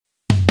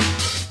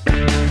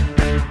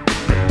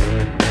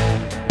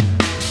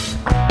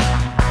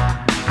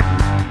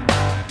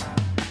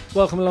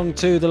Welcome along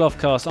to the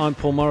Loftcast. I'm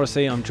Paul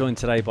Morrissey. I'm joined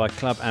today by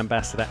Club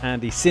Ambassador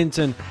Andy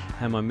Sinton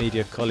and my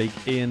media colleague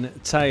Ian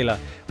Taylor.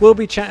 We'll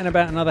be chatting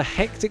about another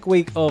hectic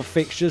week of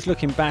fixtures,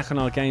 looking back on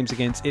our games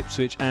against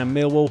Ipswich and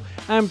Millwall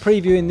and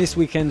previewing this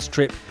weekend's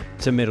trip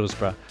to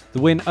Middlesbrough.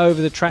 The win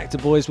over the Tractor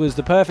Boys was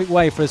the perfect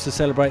way for us to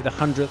celebrate the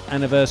 100th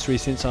anniversary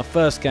since our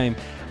first game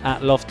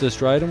at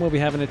Loftus Road, and we'll be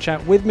having a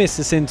chat with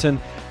Mr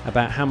Sinton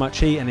about how much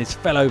he and his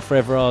fellow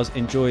Forever R's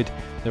enjoyed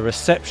the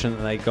reception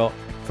that they got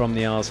from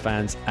the R's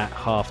fans at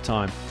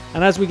half-time.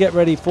 And as we get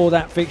ready for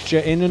that fixture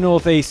in the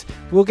North East,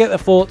 we'll get the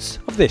thoughts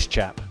of this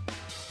chap.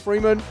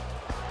 Freeman.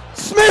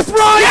 Smith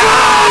rises!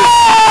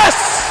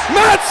 Yes!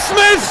 Matt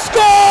Smith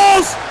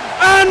scores!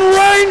 And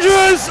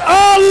Rangers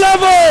are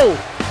level!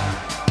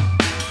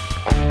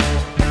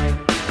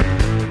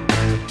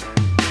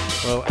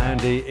 Well,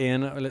 Andy,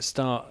 Ian, let's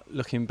start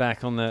looking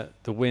back on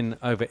the win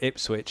over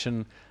Ipswich.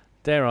 And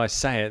dare I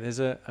say it, there's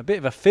a bit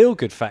of a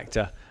feel-good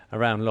factor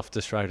around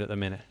Loftus Road at the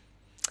minute.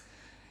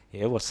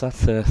 Yeah, what's that?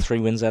 3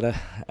 wins out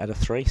of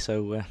 3.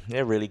 So,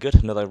 yeah, really good.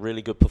 Another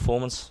really good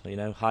performance. You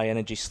know, high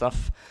energy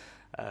stuff.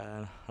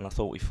 And I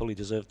thought we fully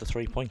deserved the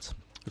 3 points.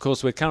 Of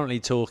course, we're currently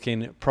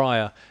talking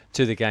prior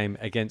to the game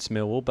against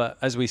Millwall. But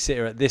as we sit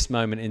here at this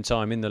moment in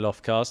time in the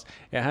Loftcast,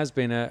 it has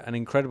been an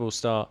incredible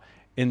start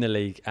in the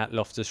league at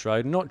Loftus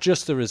Road. Not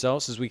just the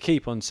results, as we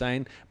keep on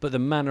saying, but the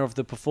manner of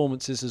the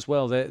performances as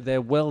well.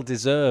 They're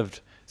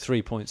well-deserved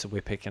 3 points that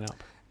we're picking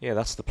up. Yeah,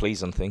 that's the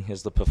pleasing thing,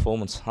 is the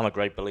performance. I'm a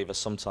great believer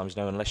sometimes,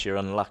 you know, unless you're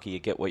unlucky, you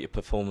get what your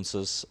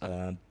performances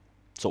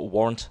sort of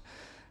warrant.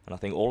 And I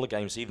think all the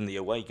games, even the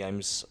away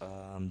games,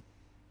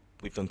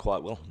 we've done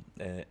quite well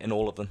in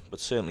all of them.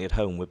 But certainly at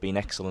home, we've been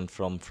excellent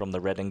from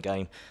the Reading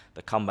game,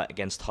 the comeback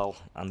against Hull,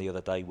 and the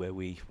other day where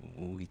we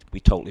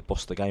totally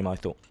bossed the game, I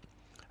thought.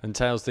 And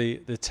Tails, the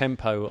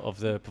tempo of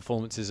the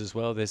performances as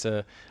well. There's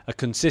a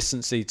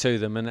consistency to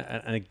them,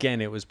 and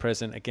again, it was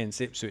present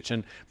against Ipswich,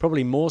 and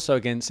probably more so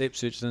against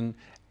Ipswich than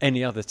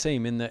any other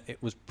team, in that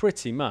it was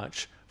pretty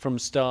much from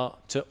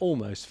start to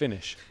almost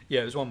finish.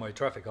 Yeah, it was one-way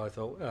traffic, I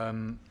thought.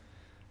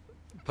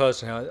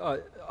 Personally,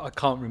 I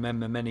can't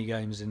remember many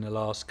games in the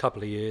last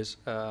couple of years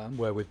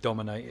where we've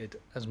dominated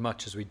as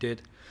much as we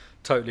did.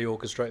 Totally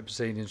orchestrated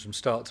proceedings from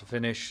start to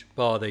finish,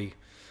 bar the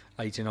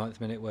 89th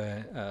minute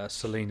where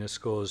Selina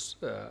scores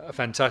a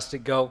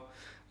fantastic goal.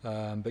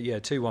 But yeah,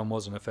 2-1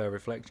 wasn't a fair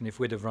reflection. If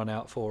we'd have run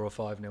out 4 or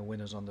 5-0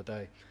 winners on the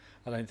day,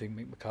 I don't think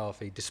Mick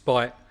McCarthy,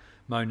 despite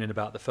moaning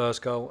about the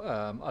first goal,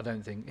 I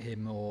don't think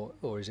him or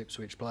his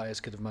Ipswich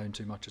players could have moaned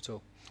too much at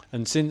all.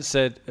 And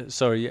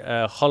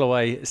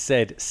Holloway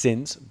said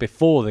since,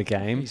 before the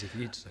game,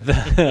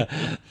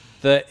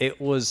 that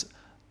it was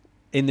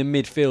in the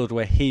midfield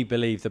where he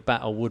believed the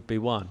battle would be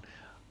won.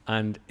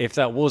 And if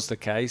that was the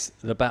case,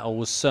 the battle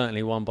was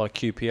certainly won by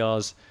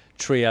QPR's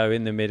trio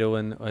in the middle,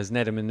 and as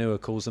Nedum Manua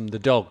calls them, the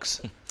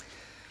dogs.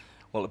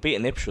 Well, to beat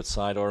an Ipswich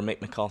side or a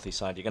Mick McCarthy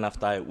side, you're going to have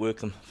to outwork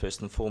them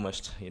first and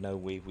foremost. You know,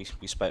 we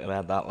spoke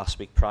about that last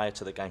week prior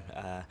to the game,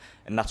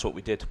 and that's what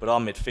we did. But our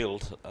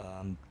midfield,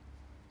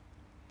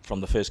 from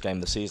the first game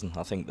of the season,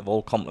 I think they've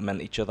all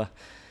complement each other.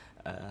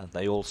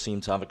 They all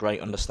seem to have a great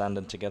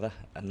understanding together,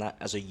 and that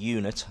as a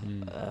unit,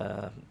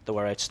 they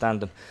were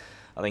outstanding.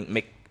 I think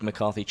Mick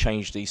McCarthy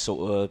changed his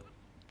sort of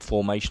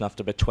formation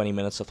after about 20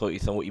 minutes. I thought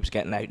he was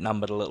getting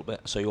outnumbered a little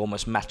bit, so he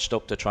almost matched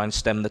up to try and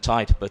stem the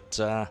tide. But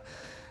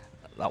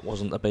that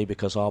wasn't to be,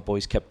 because our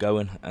boys kept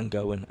going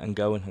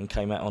and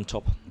came out on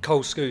top.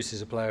 Cole Scouse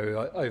is a player who,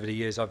 over the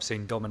years, I've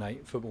seen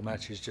dominate football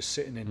matches, just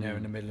sitting in there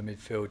in the middle of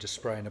midfield, just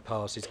spraying the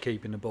passes,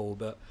 keeping the ball.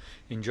 But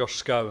in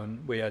Josh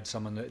Scowen, we had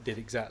someone that did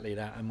exactly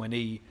that. And when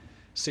he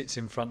sits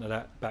in front of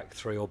that back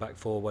 3 or back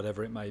 4,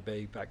 whatever it may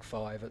be, back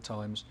 5 at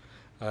times,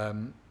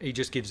 he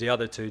just gives the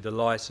other two the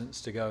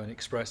licence to go and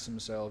express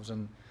themselves,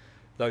 and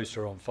those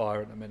two are on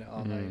fire at the minute,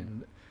 aren't they?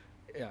 And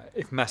yeah,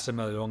 if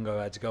Massimo Longo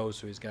adds goals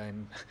to his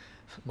game,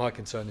 my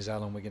concern is how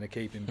long we're going to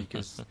keep him,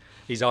 because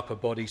his upper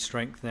body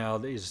strength now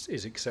is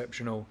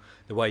exceptional.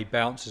 The way he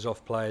bounces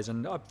off players,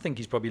 and I think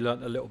he's probably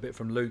learnt a little bit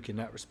from Luke in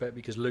that respect,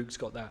 because Luke's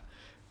got that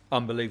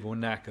unbelievable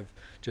knack of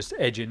just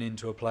edging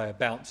into a player,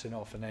 bouncing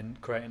off, and then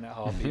creating that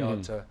half a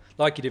yard to,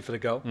 like he did for the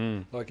goal.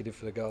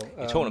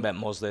 You're talking about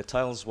Moz there,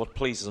 Tails. What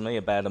pleases me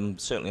about him,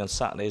 certainly on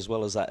Saturday, as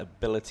well as that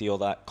ability or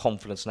that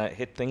confidence now to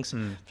hit things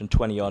from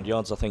 20-yard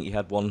yards. I think he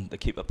had one to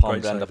keep a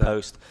palm around the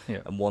post,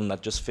 and one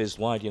that just fizzed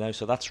wide. You know,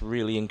 so that's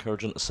really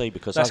encouraging to see,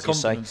 because that's as you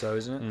say, though,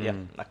 isn't it? Yeah,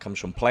 that comes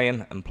from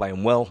playing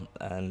well,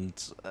 and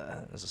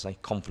as I say,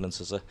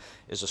 confidence is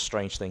a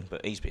strange thing,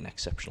 but he's been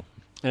exceptional.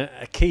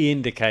 A key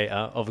indicator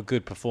of a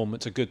good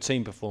performance, a good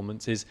team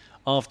performance, is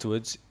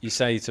afterwards you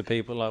say to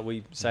people, like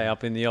we say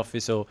up in the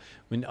office, or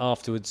when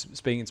afterwards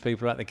speaking to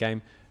people at the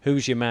game,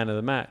 who's your man of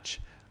the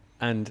match?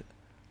 And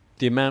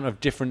the amount of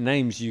different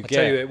names you get.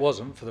 I tell you, it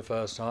wasn't for the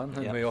first time,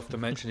 and we often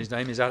mention his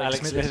name is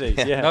Alex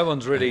Smithies. Yeah. No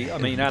one's really. I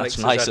mean, Alex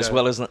that's nice as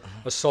well, isn't it?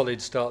 A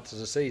solid start to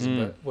the season,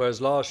 but whereas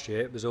last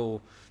year it was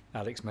all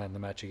Alex man the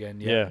match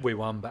again. Yeah. We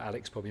won, but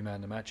Alex probably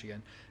man the match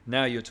again.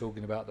 Now you're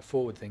talking about the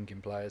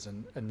forward-thinking players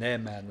and their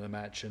man of the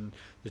match, and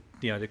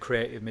the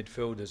creative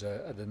midfielders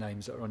are the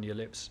names that are on your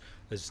lips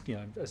as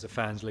the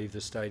fans leave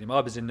the stadium.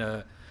 I was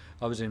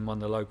in one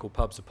of the local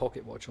pubs, the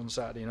Pocket Watch, on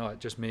Saturday night,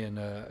 just me and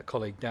a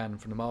colleague Dan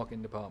from the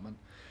marketing department,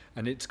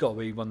 and it's got to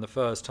be one of the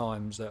first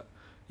times that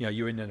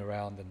you're in and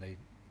around, and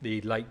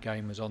the late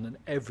game was on, and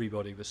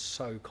everybody was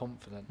so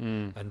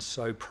confident and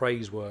so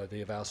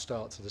praiseworthy of our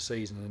start to the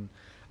season. And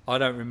I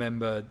don't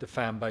remember the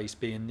fan base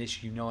being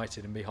this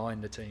united and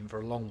behind the team for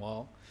a long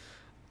while.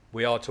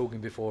 We are talking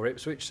before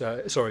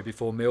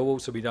before Millwall,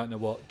 so we don't know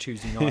what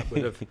Tuesday night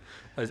would have,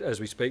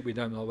 as we speak. We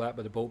don't know that,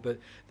 but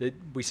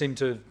we seem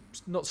to have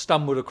not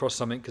stumbled across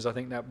something, because I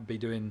think that would be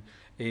doing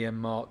Ian,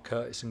 Mark,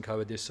 Curtis and co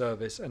a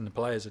disservice, and the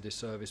players a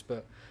disservice.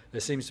 But there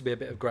seems to be a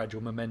bit of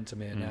gradual momentum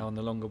here now, and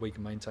the longer we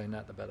can maintain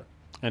that, the better.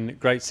 And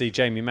great to see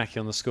Jamie Mackie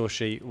on the score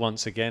sheet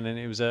once again, and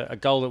it was a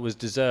goal that was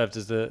deserved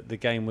as the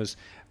game was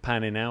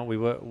panning out. We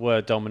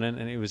were dominant,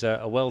 and it was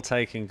a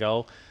well-taken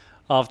goal.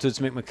 Afterwards,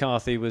 Mick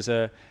McCarthy was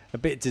a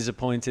bit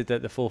disappointed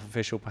that the fourth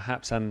official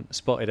perhaps hadn't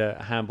spotted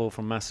a handball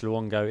from Mas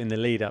Luongo in the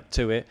lead-up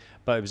to it,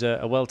 but it was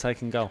a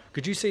well-taken goal.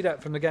 Could you see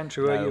that from the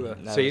gantry where you were?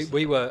 No, See,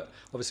 we were,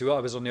 obviously I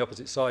was on the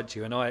opposite side to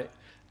you, and I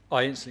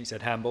instantly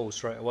said handball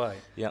straight away.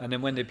 Yeah. And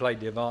then when they played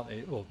the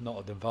advantage, well,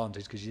 not an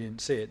advantage because you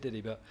didn't see it, did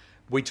he? But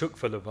we took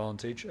full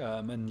advantage,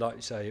 and like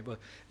you say,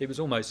 it was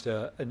almost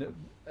an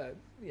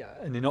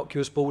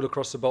innocuous ball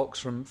across the box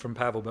from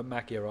Pavel, but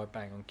Mackie arrived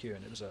bang on cue,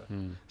 and it was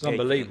an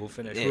unbelievable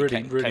finish.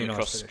 Really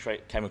nice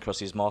finish. Came across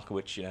his marker,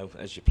 which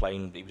as you're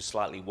playing, he was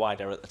slightly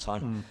wider at the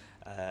time,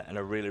 and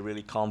a really,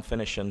 really calm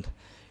finish. And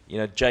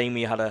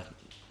Jamie I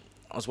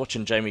was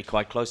watching Jamie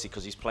quite closely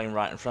because he's playing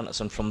right in front of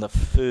us, and from the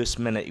first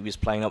minute he was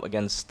playing up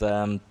against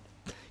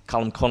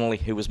Callum Connolly,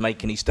 who was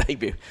making his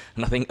debut,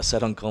 and I think I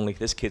said on Connolly,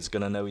 this kid's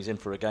going to know he's in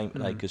for a game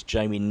today, because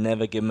Jamie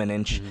never gave him an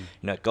inch.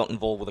 Got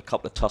involved with a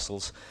couple of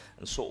tussles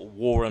and sort of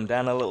wore him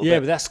down a little bit. Yeah,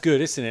 but that's good,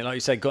 isn't it? Like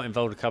you say, got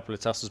involved with a couple of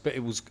tussles, but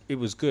it was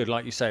good.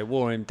 Like you say,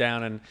 wore him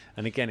down,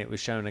 and again, it was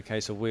showing a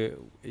case of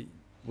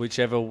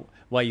whichever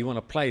way you want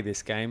to play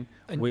this game,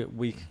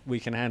 we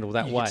can handle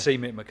that way. You can see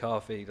Mick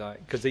McCarthy,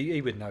 because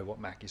he would know what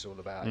Mackie's all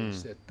about.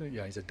 He's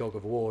a dog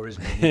of war,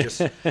 isn't he?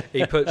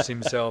 He puts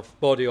himself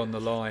body on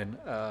the line.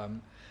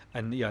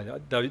 And they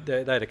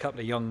had a couple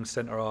of young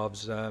centre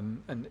halves a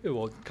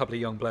couple of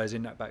young players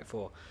in that back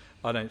four.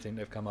 I don't think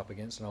they've come up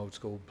against an old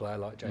school player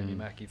like Jamie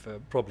Mackie for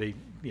probably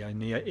in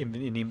the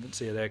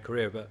infancy of their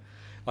career. But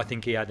I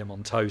think he had him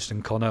on toast,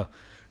 and Connor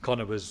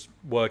was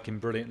working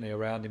brilliantly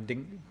around him.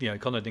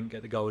 Connor didn't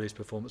get the goal his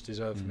performance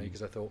deserved for me,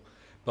 because I thought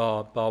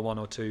bar one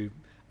or two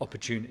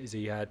opportunities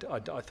he had, I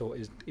thought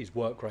his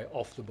work rate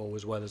off the ball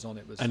as well as on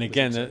it was. And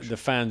again, the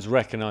fans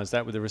recognised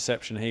that with the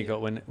reception he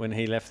got when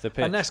he left the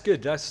pitch. And that's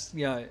good. That's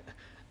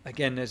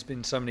again, there's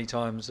been so many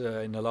times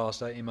in the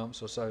last 18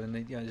 months or so, and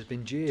there's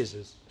been jeers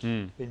as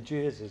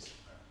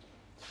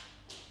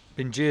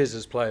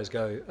players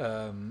go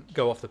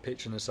off the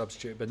pitch and a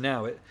substitute. But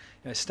now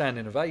it's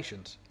standing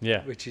ovations,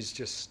 which is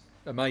just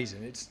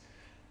amazing.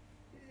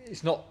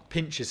 It's not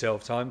pinch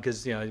yourself time,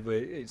 because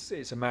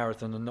it's a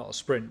marathon and not a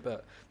sprint,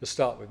 but the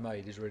start we've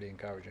made is really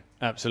encouraging.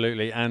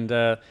 Absolutely. And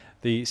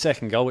the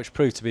second goal, which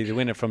proved to be the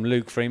winner from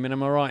Luke Freeman,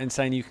 am I right in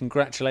saying you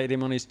congratulated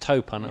him on his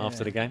toe punt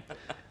after the game?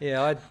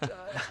 Yeah,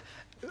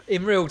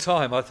 in real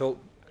time I thought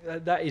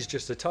that is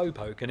just a toe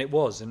poke, and it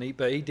was,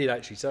 but he did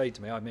actually say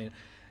to me, I mean,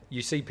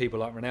 you see people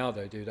like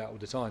Ronaldo do that all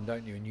the time,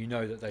 don't you? And you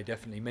know that they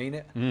definitely mean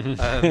it.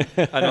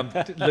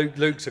 And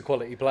Luke's a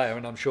quality player,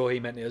 and I'm sure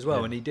he meant it as well.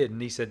 Yeah. And he did.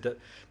 And he said that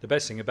the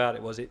best thing about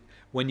it was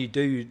when you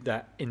do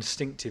that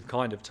instinctive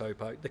kind of toe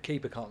poke, the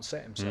keeper can't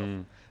set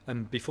himself.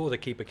 And before the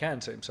keeper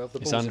can set himself, the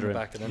ball's in the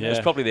back of the net. Yeah.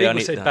 It's probably the People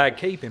only said bad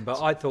keeping, but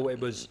I thought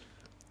it was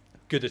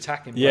good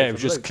attacking. Yeah, it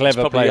was just clever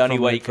play. It's probably the only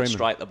way he can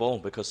strike the ball,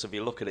 because if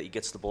you look at it, he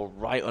gets the ball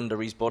right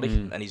under his body,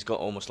 and he's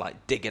got almost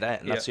like dig it out,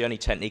 and that's the only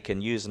technique he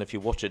can use. And if you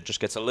watch it, just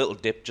gets a little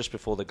dip just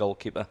before the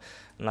goalkeeper,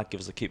 and that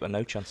gives the keeper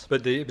no chance.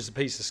 But it was a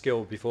piece of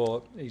skill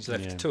before he's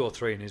left 2 or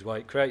 3 in his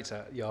weight, creates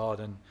that yard,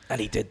 and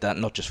he did that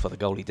not just for the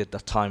goal, he did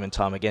that time and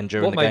time again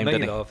during the game. What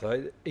made me laugh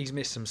though, he's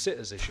missed some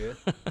sitters this year,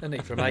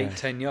 and from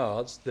 8-10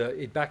 yards, that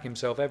he'd back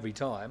himself every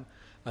time.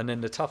 And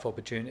then the tough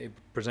opportunity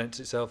presents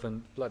itself,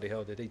 and bloody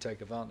hell did he take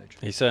advantage.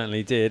 He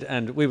certainly did.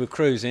 And we were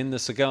cruising, the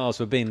cigars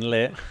were being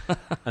lit,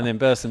 and then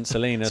Bertrand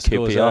Celina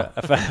scores a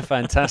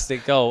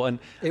fantastic goal. And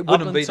it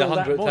wouldn't be the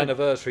 100th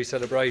anniversary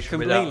celebration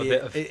without a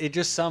bit of... It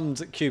just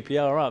sums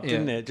QPR up,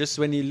 didn't it? Just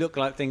when you look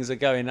like things are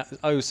going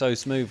so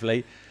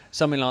smoothly,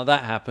 something like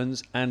that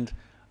happens, and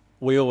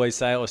we always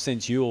say, or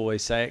since you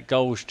always say it,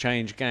 goals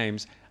change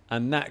games.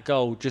 And that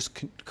goal just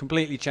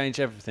completely changed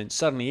everything.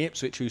 Suddenly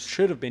Ipswich, who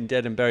should have been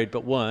dead and buried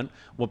but weren't,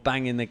 were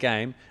banging the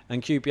game.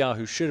 And QPR,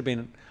 who should have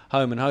been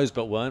home and hosed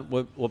but weren't,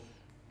 were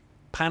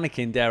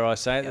panicking, dare I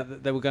say,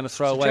 that they were going to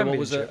throw away what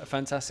was a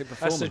fantastic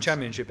performance. That's the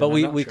championship. But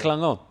we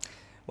clung on.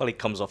 Well, he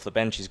comes off the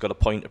bench. He's got a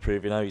point to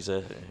prove. He's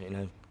a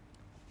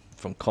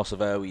from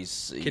Kosovo.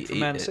 He's kid from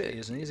Man City,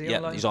 isn't he? Is he yeah,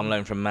 on loan? He's on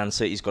loan from Man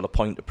City. He's got a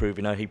point to prove.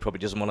 He probably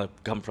doesn't want to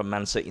come from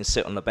Man City and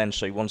sit on the bench,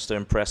 so he wants to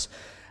impress.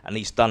 And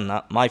he's done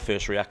that. My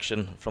first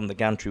reaction from the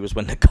gantry was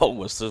when the goal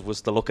was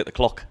to look at the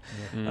clock.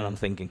 And I'm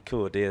thinking,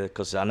 cool dear,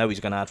 because I know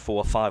he's going to add 4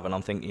 or 5, and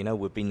I'm thinking,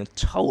 we've been in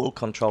total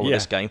control of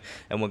this game,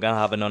 and we're going to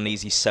have an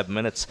uneasy 7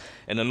 minutes.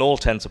 And in all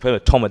intents and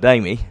purposes, Tom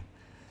Ademi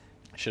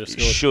should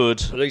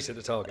at least at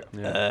the target.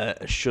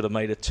 Should have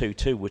made it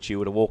 2-2, which he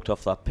would have walked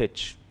off that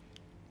pitch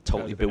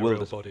totally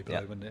bewildered. Body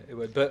blow, wouldn't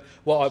it? But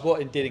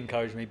what did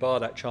encourage me, bar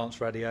that chance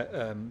for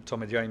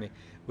Tom Ademi,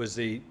 was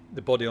the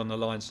body on the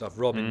line stuff.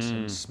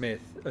 Robinson,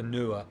 Smith,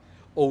 Anua,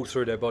 all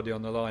threw their body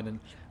on the line. And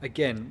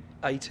again,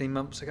 18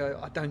 months ago,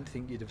 I don't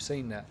think you'd have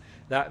seen that.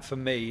 That, for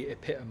me,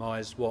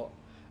 epitomised what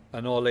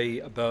an Ollie,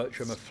 a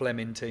Bertram, a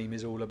Fleming team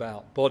is all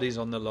about. Bodies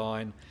on the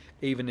line,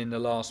 even in the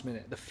last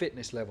minute. The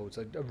fitness levels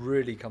are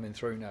really coming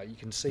through now. You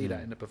can see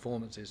that in the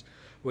performances.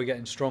 We're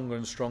getting stronger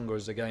and stronger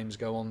as the games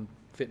go on,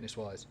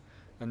 fitness-wise.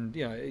 And,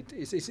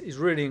 it's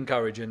really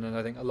encouraging, and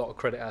I think a lot of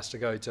credit has to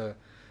go to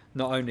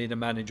not only the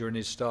manager and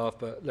his staff,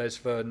 but Les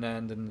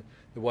Ferdinand and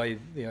the way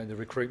the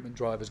recruitment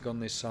drive has gone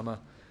this summer.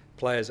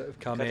 Players that have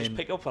come in. Can I just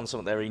pick up on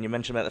something there, Ian? You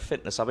mentioned about the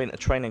fitness. I've been at a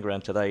training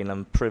ground today, and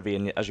I'm privy,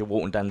 and as you're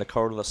walking down the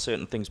corridor, there's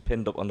certain things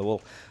pinned up on the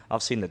wall.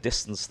 I've seen the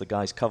distance the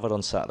guys covered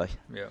on Saturday.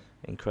 Yeah.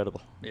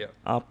 Incredible. Yeah.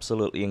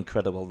 Absolutely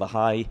incredible. The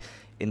high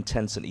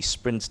intensity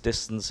sprint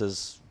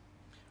distances.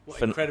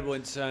 Incredible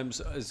in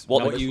terms of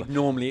what you'd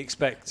normally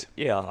expect.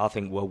 Yeah, I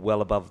think we're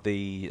well above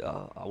the.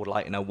 I would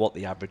like to know what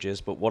the average is,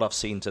 but what I've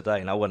seen today,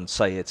 and I wouldn't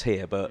say it's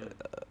here, but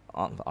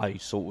I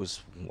thought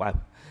was wow.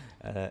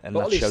 And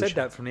Ollie said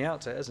that from the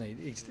outset, hasn't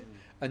he?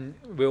 And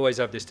we always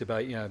have this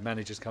debate.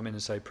 Managers come in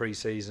and say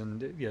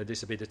pre-season,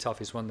 this will be the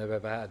toughest one they've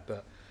ever had.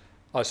 But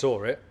I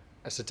saw it.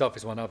 That's the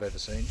toughest one I've ever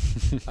seen,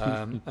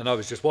 and I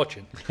was just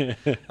watching.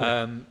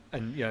 And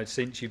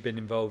since you've been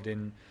involved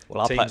in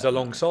teams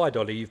alongside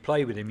Ollie, you've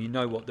played with him. You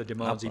know what the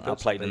demands he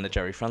puts. I played in the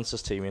Jerry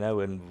Francis team,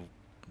 and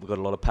we got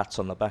a lot of pats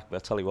on the back. But I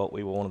tell you what,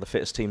 we were one of the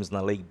fittest teams in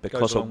the league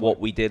because of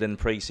what we did in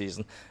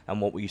pre-season and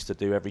what we used to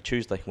do every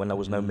Tuesday when there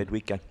was no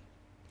midweek game.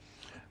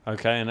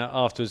 Okay, and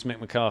afterwards,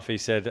 Mick McCarthy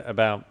said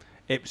about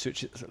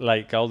Ipswich's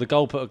late goal. The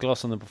goal put a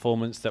gloss on the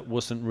performance that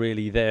wasn't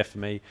really there for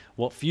me.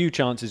 What few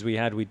chances we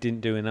had, we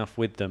didn't do enough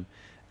with them.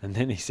 And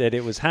then he said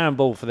it was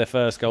handball for their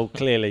first goal,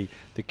 clearly.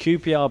 The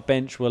QPR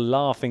bench were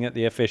laughing at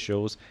the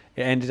officials.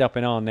 It ended up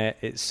in our net.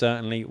 It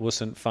certainly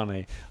wasn't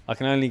funny. I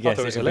can only guess. I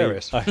thought it was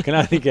hilarious. I can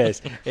only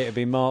guess it would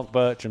be Mark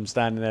Bertram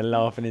standing there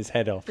laughing his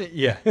head off.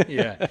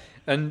 Yeah.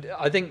 And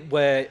I think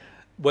where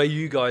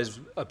you guys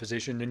are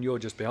positioned, and you're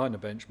just behind the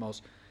bench,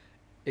 Moss,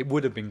 it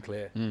would have been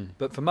clear.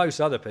 But for most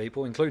other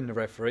people, including the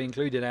referee,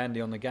 including Andy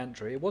on the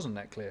gantry, it wasn't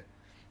that clear.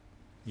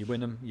 You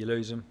win them, you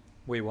lose them.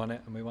 We won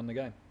it, and we won the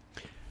game.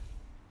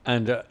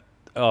 And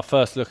our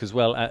first look as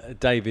well at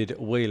David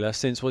Wheeler.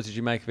 What did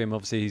you make of him?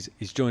 Obviously,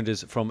 he's joined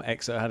us from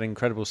Exeter, had an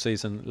incredible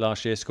season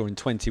last year, scoring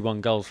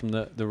 21 goals from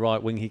the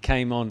right wing. He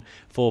came on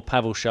for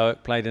Pavel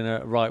Shoek, played in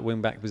a right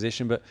wing-back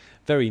position, but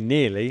very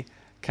nearly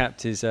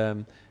capped his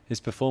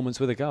performance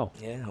with a goal.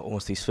 Yeah,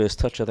 almost his first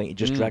touch. I think he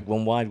just dragged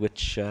one wide,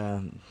 which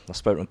I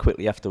spoke to him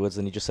quickly afterwards,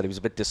 and he just said he was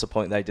a bit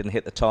disappointed they didn't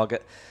hit the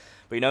target.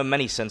 But in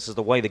many senses,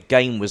 the way the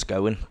game was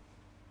going,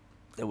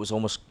 it was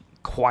almost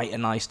quite a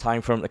nice time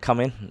for him to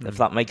come in, if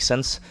that makes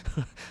sense.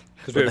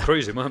 Because we were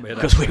cruising, weren't we?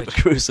 Because we were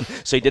cruising.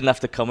 So he didn't have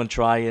to come and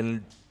try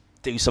and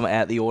do something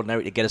out of the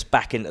ordinary to get us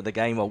back into the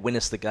game or win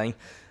us the game.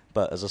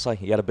 But as I say,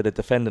 he had a bit of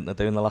defending to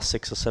do in the last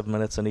 6 or 7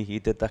 minutes, and he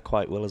did that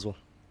quite well as well.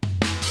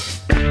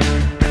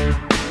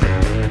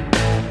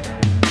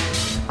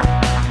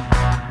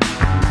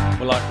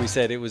 Well, like we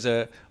said, it was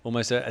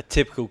almost a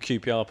typical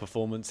QPR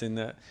performance in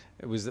that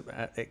it was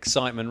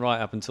excitement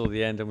right up until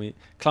the end, and we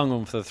clung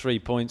on for the 3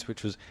 points,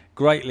 which was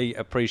greatly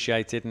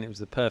appreciated, and it was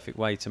the perfect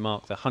way to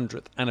mark the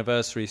 100th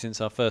anniversary since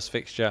our first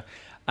fixture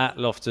at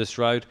Loftus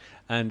Road.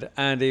 And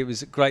it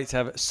was great to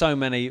have so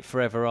many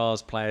Forever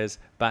Ours players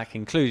back,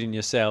 including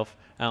yourself,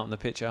 out on the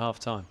pitch at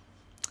half-time.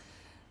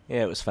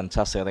 Yeah, it was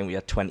fantastic. I think we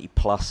had 20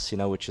 plus,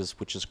 which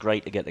is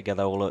great to get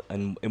together all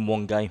in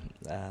one game.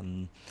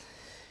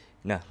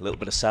 A little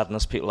bit of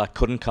sadness. People that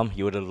couldn't come,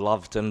 you would have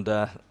loved, and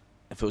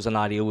if it was an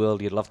ideal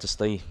world, you'd love to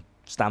see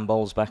Stan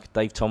Bowles back,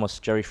 Dave Thomas,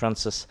 Jerry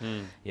Francis,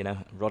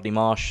 Rodney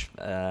Marsh.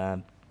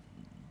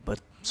 But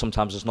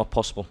sometimes it's not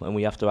possible, and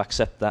we have to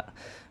accept that.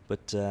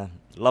 But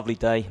lovely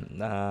day.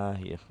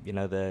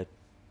 The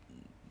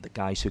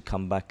guys who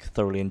come back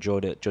thoroughly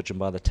enjoyed it, judging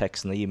by the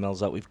text and the emails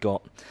that we've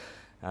got,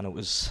 and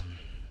it's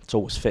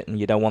always fitting.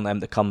 You don't want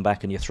them to come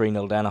back and you're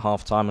 3-0 down at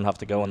half time and have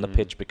to go on the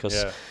pitch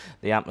because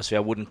the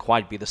atmosphere wouldn't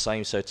quite be the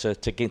same. So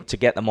to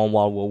get them on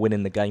while we're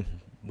winning the game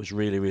was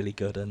really, really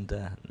good, and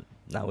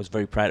I was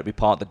very proud to be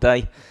part of the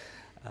day.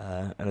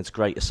 And it's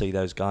great to see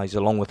those guys,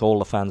 along with all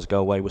the fans, go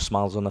away with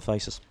smiles on their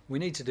faces. We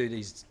need to do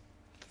these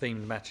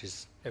themed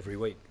matches every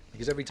week,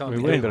 because every time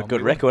we've got a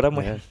good record, haven't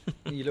we? Yeah.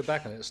 You look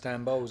back on it, the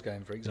Stan Bowles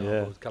game, for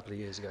example, a couple of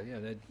years ago.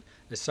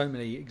 There's so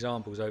many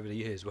examples over the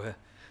years where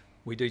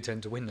we do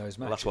tend to win those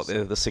matches. Well, that's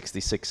what the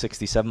 66,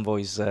 67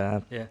 boys,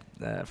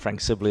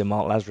 Frank Sibley and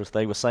Mark Lazarus,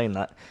 they were saying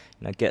that,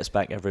 get us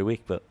back every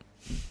week, but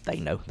they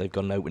know they've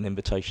got an open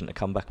invitation to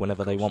come back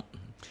whenever they want.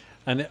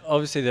 And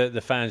obviously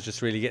the fans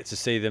just really get to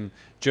see them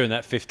during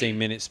that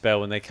 15-minute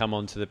spell when they come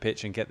onto the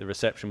pitch and get the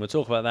reception. We'll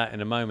talk about that in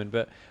a moment.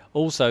 But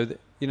also,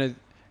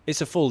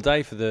 it's a full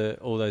day for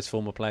all those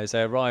former players.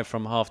 They arrive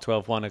from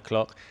 12:30, 1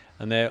 o'clock,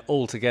 and they're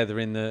all together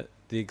in the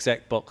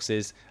exec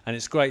boxes. And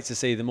it's great to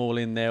see them all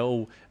in there,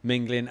 all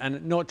mingling.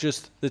 And not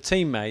just the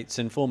teammates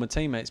and former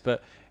teammates,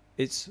 but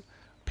it's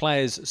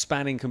players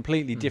spanning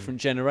completely different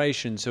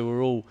generations who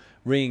are all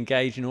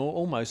re-engaging or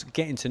almost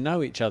getting to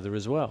know each other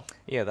as well.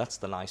 Yeah, that's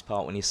the nice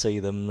part when you see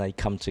them. They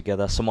come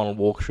together. Someone will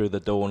walk through the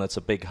door and it's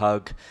a big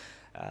hug.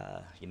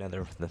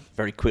 They're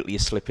very quickly you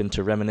slip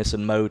into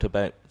reminiscent mode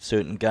about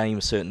certain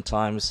games, certain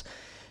times.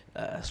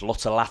 There's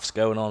lots of laughs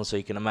going on, so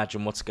you can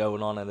imagine what's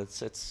going on, and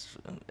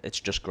it's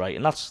just great.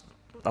 And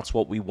that's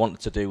what we wanted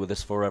to do with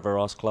this Forever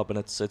Ours club, and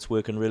it's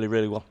working really,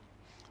 really well.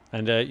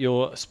 And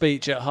your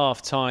speech at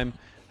half time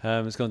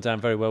has gone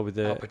down very well with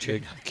the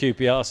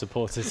QPR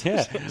supporters.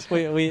 Yeah,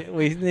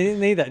 we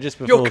need that just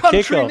before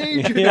kick-off.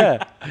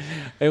 Yeah,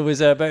 it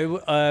was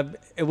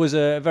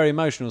a very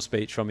emotional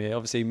speech from you.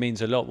 Obviously, it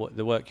means a lot what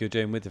the work you're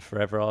doing with the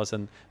Forever Ours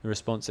and the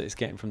response that it's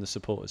getting from the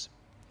supporters.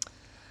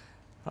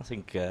 I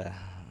think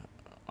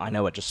I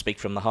know I just speak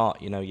from the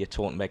heart. You're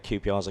talking about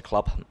QPR as a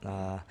club.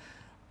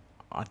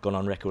 I've gone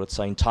on record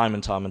saying time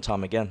and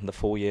time again, the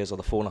 4 years or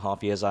the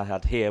 4.5 years I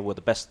had here were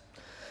the best.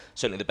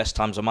 Certainly the best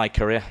times of my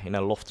career.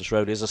 Loftus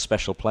Road is a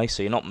special place,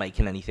 so you're not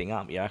making anything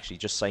up. You're actually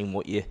just saying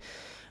what you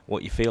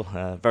feel.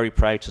 Very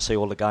proud to see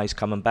all the guys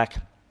coming back.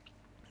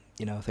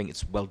 I think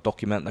it's well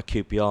documented that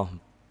QPR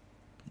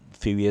a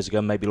few years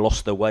ago maybe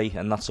lost their way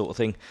and that sort of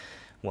thing.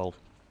 Well,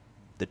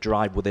 the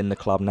drive within the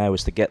club now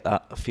is to get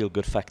that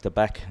feel-good factor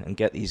back and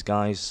get these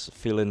guys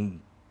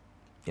feeling,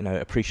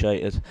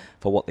 appreciated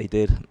for what they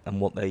did and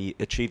what they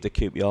achieved at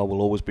QPR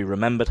will always be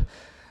remembered.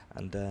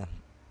 And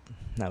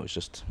no, it was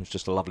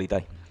just a lovely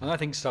day. And I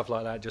think stuff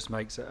like that just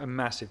makes a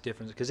massive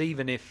difference, because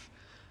even if,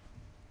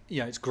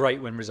 it's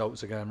great when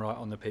results are going right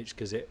on the pitch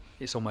because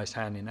it's almost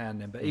hand in hand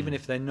then, but even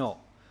if they're not,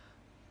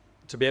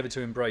 to be able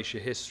to embrace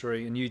your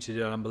history, and you two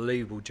did an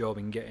unbelievable job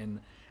in getting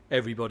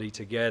everybody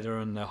together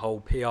and the whole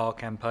PR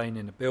campaign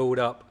in the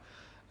build-up,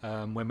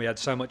 when we had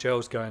so much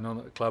else going on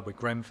at the club with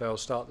Grenfell,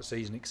 start the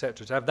season,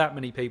 etc. To have that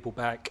many people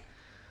back,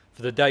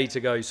 for the day to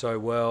go so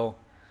well,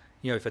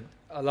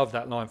 I love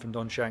that line from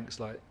Don Shanks,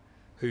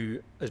 who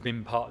has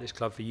been part of this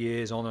club for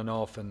years, on and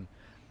off, and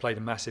played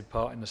a massive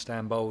part in the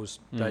Stan Bowles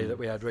day that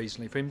we had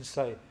recently. For him to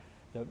say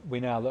that we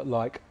now look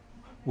like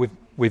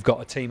we've got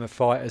a team of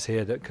fighters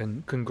here that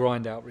can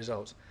grind out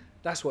results.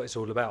 That's what it's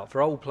all about.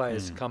 For old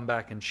players to come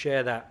back and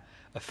share that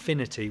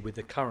affinity with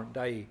the current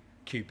day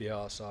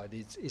QPR side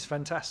is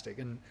fantastic.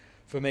 And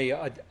for me,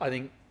 I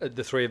think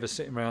the three of us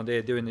sitting around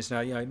here doing this now,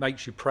 it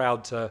makes you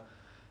proud to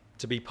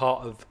be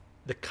part of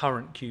the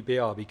current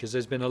QPR, because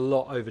there's been a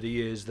lot over the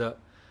years that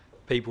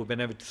people have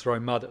been able to throw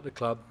mud at the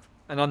club,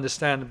 and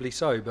understandably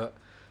so, but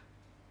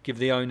give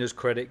the owners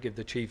credit, give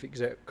the chief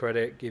exec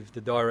credit, give the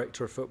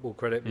director of football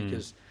credit,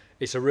 because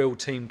it's a real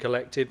team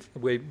collective.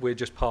 We're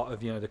just part of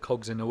the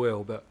cogs in the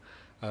wheel, but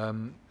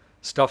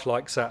stuff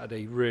like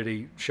Saturday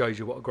really shows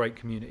you what a great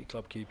community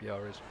club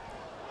QPR is.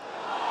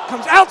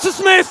 Comes out to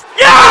Smith.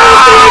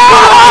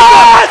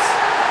 Yes!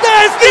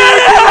 There's the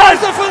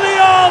equaliser for the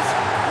Ours.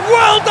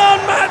 Well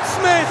done, Matt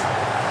Smith.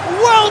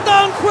 Well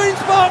done, Queen's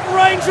Park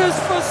Rangers,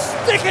 for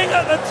sticking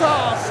at the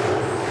task.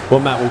 Well,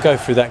 Matt, we'll go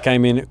through that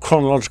game in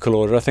chronological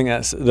order. I think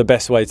that's the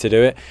best way to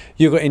do it.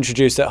 You got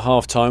introduced at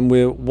half-time.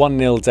 We're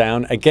 1-0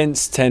 down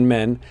against 10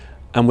 men,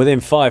 and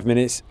within 5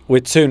 minutes, we're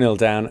 2-0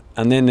 down,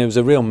 and then there was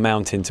a real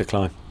mountain to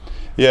climb.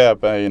 Yeah,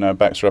 but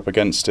backs are up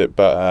against it,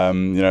 but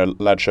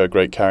lads show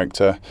great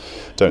character.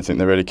 Don't think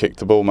they really kicked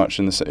the ball much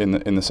in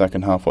the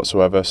second half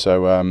whatsoever.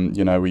 So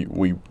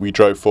we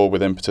drove forward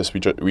with impetus.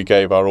 We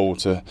gave our all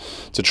to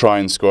try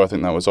and score. I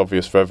think that was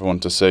obvious for everyone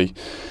to see.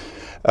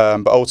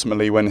 But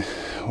ultimately, when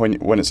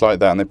it's like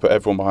that and they put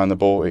everyone behind the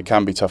ball, it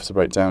can be tough to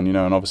break down.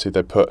 And obviously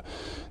they put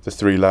the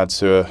three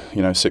lads who are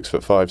 6'5",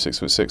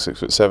 6'6",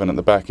 6'7" at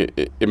the back.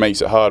 It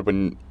makes it hard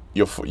when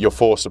you're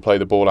forced to play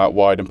the ball out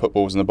wide and put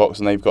balls in the box,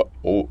 and they've got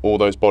all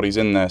those bodies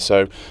in there.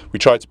 So we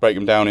tried to break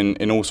them down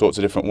in all sorts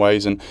of different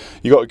ways, and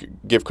you got to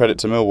give credit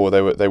to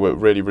Millwall. They were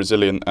really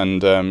resilient,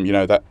 and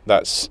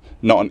that's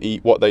not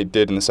what they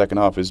did in the second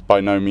half is by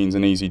no means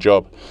an easy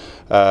job.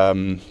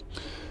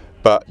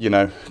 But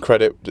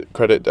credit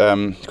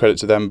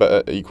to them.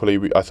 But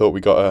equally, I thought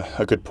we got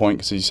a good point,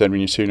 because as you said, when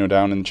you're 2-0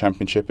 down in the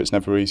Championship, it's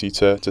never easy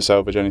to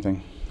salvage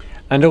anything.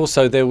 And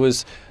also, there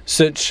was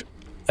such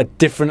a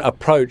different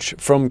approach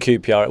from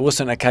QPR. It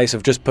wasn't a case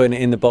of just putting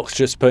it in the box.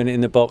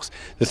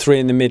 The three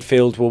in the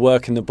midfield were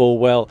working the ball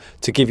well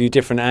to give you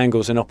different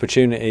angles and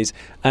opportunities.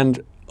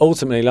 And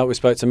ultimately, like we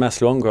spoke to Mas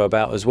Luongo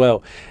about as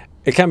well,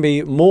 it can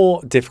be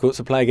more difficult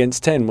to play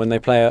against 10 when they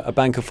play a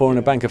bank of 4 and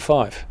a bank of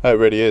 5. It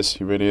really is.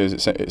 It really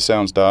is. It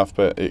sounds daft,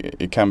 but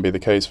it can be the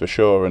case for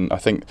sure. And I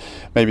think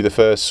maybe the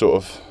first sort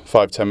of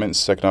 5-10 minutes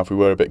of the second half, we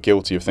were a bit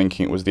guilty of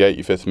thinking it was the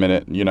 85th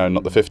minute,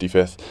 not the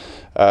 55th.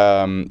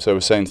 So we're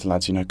saying to the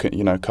lads,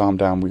 calm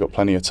down. We've got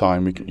plenty of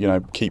time. We,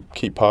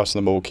 keep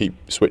passing the ball, keep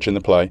switching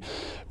the play,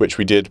 which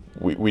we did.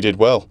 We did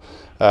well.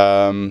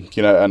 And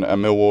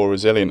Millwall were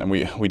resilient, and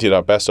we did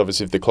our best.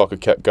 Obviously, if the clock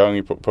had kept going,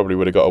 we probably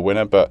would have got a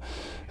winner. But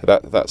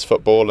that's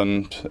football,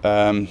 and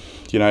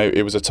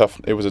it was a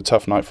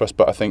tough night for us.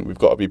 But I think we've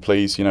got to be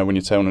pleased, when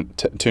you're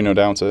 2-0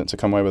 down to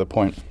come away with a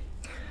point.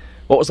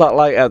 What was that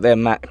like out there,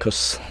 Matt?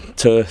 Because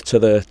to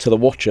the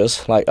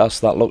watchers like us,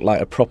 that looked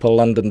like a proper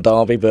London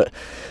derby, but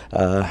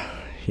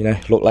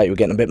looked like you were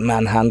getting a bit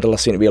manhandled. There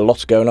seemed to be a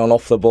lot going on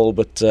off the ball.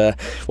 But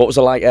what was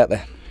it like out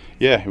there?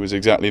 Yeah, it was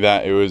exactly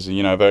that. It was,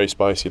 a very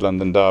spicy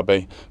London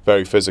derby,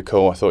 very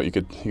physical. I thought you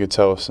could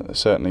tell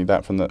certainly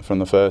that from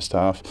the first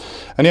half.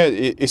 And yeah,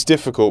 it's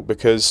difficult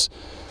because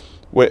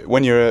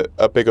when you're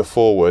a bigger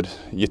forward,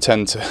 you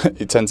tend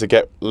to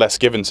get less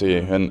given to you.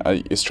 And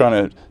it's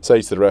trying to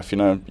say to the ref,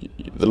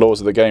 the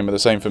laws of the game are the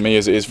same for me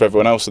as it is for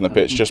everyone else on the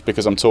pitch. Just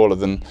because I'm taller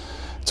than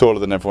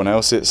everyone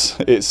else,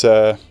 it's.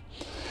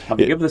 Have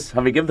you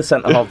given the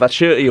centre half that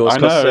shirt of yours? I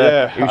know,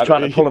 yeah. He was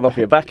trying to pull it off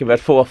your back about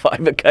 4 or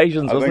 5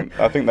 occasions,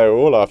 I think they were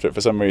all after it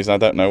for some reason. I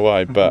don't know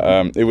why,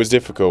 but it was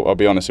difficult. I'll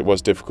be honest, it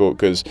was difficult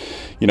because,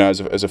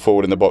 as a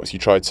forward in the box, you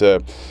try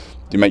to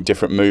make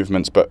different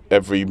movements, but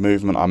every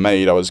movement I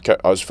made, I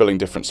was filling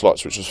different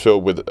slots, which was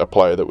filled with a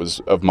player that was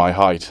of my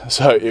height.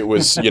 So it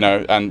was,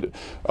 and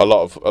a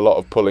lot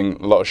of pulling,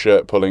 a lot of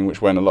shirt pulling,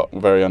 which went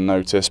very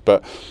unnoticed.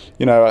 But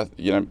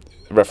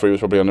the referee was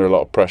probably under a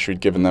lot of pressure.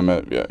 He'd given them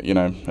a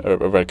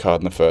red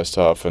card in the first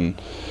half,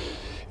 and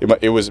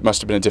it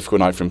must have been a difficult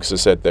night for him because, as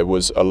I said, there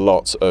was a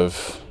lot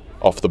of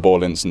off the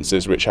ball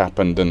instances which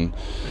happened, and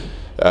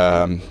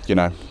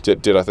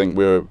did I think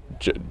we were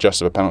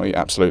just of a penalty?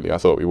 Absolutely. I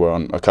thought we were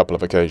on a couple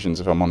of occasions,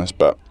 if I'm honest,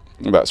 but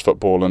that's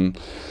football, and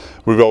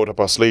we rolled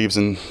up our sleeves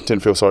and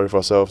didn't feel sorry for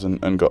ourselves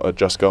and got a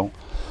just goal.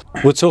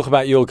 We'll talk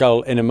about your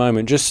goal in a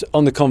moment. Just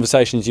on the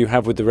conversations you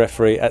have with the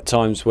referee at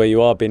times where you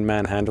are being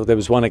manhandled. There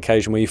was one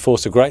occasion where you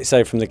forced a great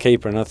save from the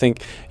keeper, and I think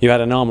you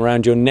had an arm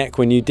around your neck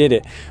when you did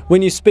it.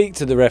 When you speak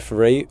to the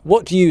referee,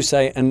 what do you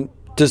say, and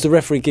does the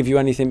referee give you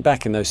anything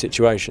back in those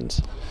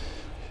situations?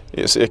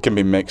 It can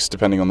be mixed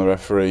depending on the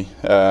referee.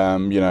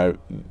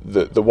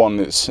 The one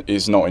that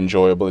is not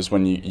enjoyable is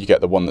when you get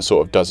the one that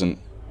sort of doesn't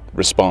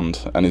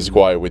respond and is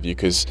quiet with you,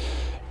 because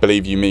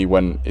believe you me,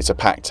 when it's a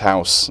packed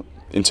house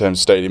in terms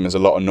of stadium, there's a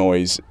lot of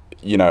noise,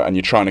 and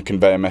you're trying to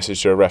convey a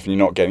message to a ref and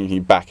you're not getting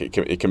anything back,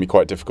 it can be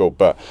quite difficult.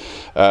 But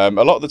a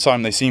lot of the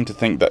time they seem to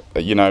think that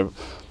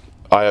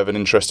I have an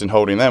interest in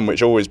holding them,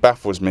 which always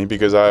baffles me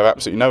because I have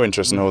absolutely no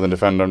interest in holding the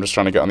defender. I'm just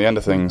trying to get on the end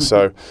of things.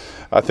 So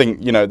I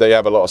think they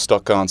have a lot of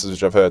stock answers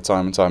which I've heard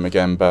time and time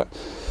again. But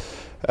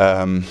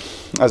as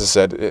I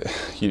said,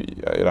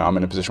 I'm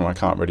in a position where I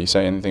can't really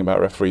say anything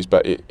about referees,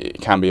 but it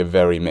can be a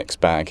very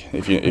mixed bag,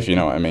 if you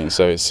know what I mean.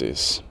 So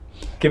it's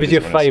Give us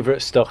your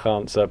favourite stock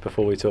answer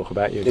before we talk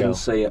about your goal. Didn't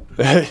see it.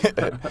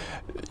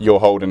 You're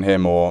holding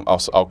him, or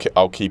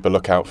I'll keep a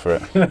lookout for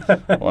it.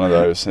 One of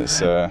those.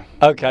 It's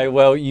Okay,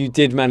 well, you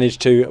did manage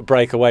to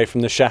break away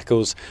from the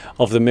shackles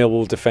of the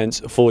Millwall defence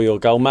for your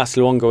goal.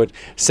 Masluonga would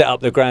set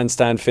up the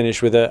grandstand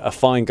finish with a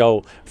fine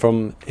goal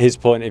from his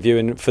point of view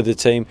and for the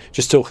team.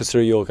 Just talk us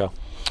through your goal.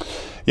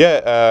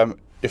 Yeah.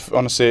 If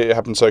honestly it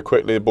happened so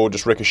quickly, the ball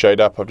just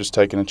ricocheted up. I've just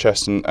taken a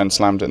chest and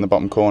slammed it in the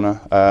bottom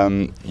corner.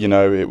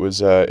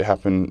 It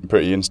happened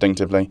pretty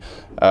instinctively,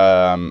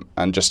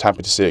 and just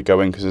happy to see it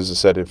go in because, as I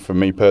said, for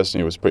me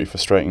personally, it was a pretty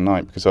frustrating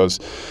night because I was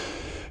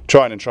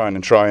trying,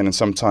 and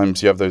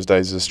sometimes you have those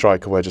days as a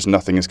striker where just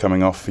nothing is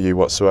coming off for you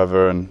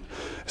whatsoever, and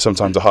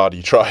sometimes the harder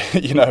you try,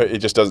 it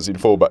just doesn't seem to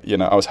fall. But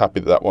I was happy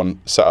that one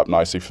set up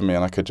nicely for me,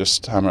 and I could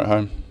just hammer it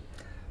home.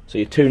 So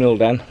you're 2-0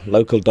 down,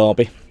 local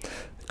derby.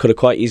 Could have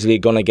quite easily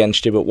gone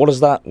against you, but what does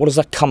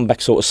that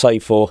comeback sort of say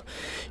for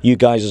you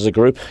guys as a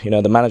group?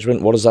 The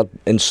management. What has that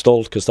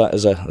installed? Because that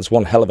is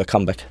one hell of a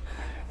comeback.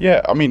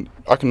 Yeah, I mean,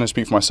 I can only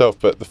speak for myself,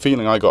 but the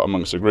feeling I got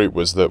amongst the group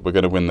was that we're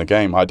going to win the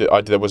game.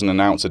 There wasn't an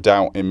ounce of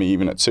doubt in me,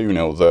 even at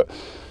 2-0, that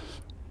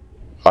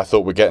I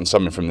thought we're getting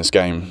something from this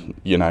game.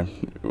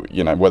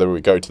 Whether we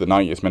go to the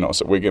 90th minute or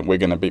so, we're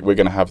going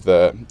to have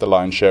the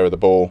lion's share of the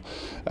ball,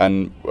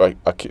 and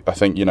I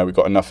think we've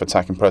got enough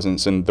attacking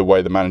presence, and the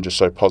way the manager's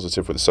so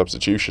positive with the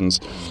substitutions,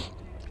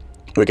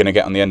 we're going to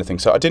get on the end of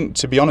things. So I didn't,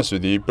 to be honest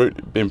with you,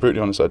 being brutally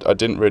honest, I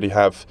didn't really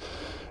have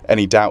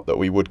any doubt that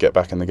we would get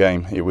back in the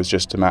game. It was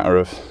just a matter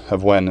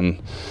of when,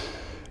 and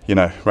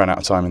ran out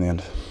of time in the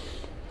end.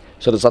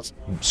 So does that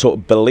sort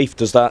of belief,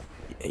 do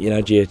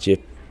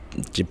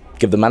you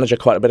give the manager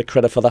quite a bit of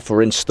credit for that,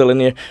 for instilling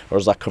you, or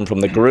does that come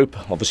from the group?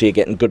 Obviously you're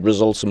getting good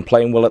results and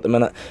playing well at the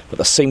minute, but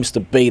there seems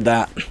to be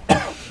that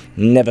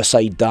never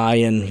say die,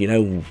 and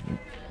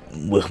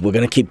we're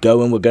going to keep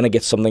going, we're going to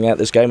get something out of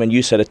this game. And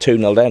you said a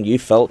 2-0 down, you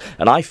felt,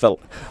 and I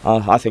felt,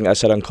 I think I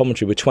said on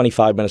commentary with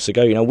 25 minutes to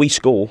go, we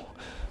score,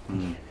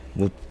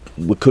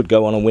 we could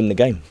go on and win the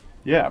game.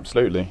 Yeah,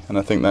 absolutely. And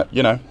I think that,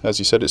 as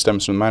you said, it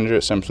stems from the manager,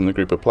 it stems from the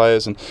group of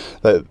players, and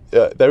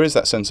there is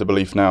that sense of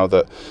belief now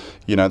that,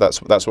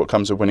 that's what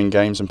comes with winning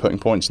games and putting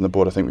points on the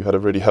board. I think we've had a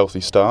really healthy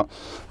start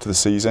to the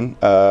season.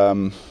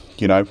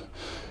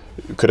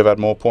 Could have had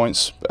more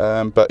points,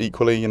 but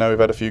equally, we've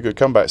had a few good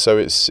comebacks. So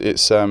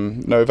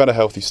we've had a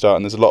healthy start,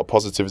 and there's a lot of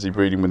positivity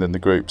breeding within the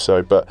group.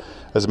 So, but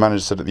as the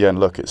manager said at the end,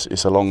 look,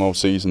 it's a long old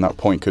season. That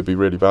point could be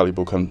really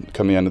valuable come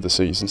the end of the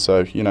season.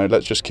 So,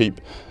 let's just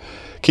keep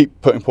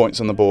putting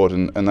points on the board,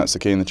 and that's the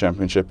key in the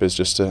Championship, is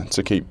just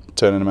to keep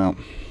turning them out.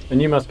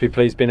 And you must be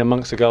pleased being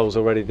amongst the goals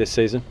already this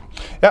season.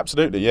 Yeah,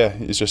 absolutely, yeah.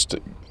 It's just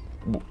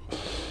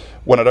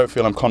when I don't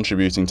feel I'm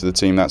contributing to the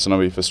team, that's when I'll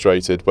be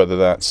frustrated, whether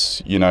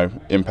that's,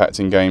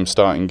 impacting games,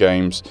 starting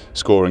games,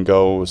 scoring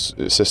goals,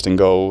 assisting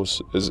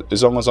goals.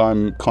 As long as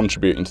I'm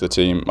contributing to the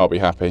team, I'll be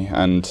happy.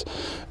 And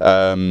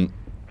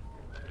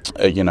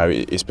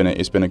it's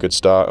been a good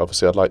start.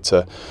 Obviously, I'd like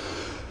to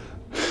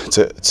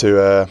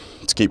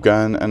keep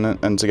going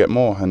and to get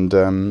more. And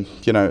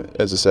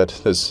as I said,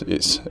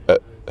 it's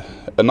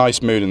a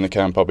nice mood in the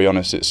camp. I'll be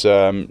honest. It's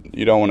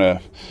you don't want to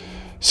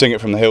sing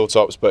it from the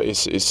hilltops, but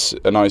it's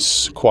a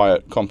nice,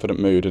 quiet, confident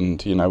mood, and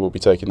we'll be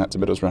taking that to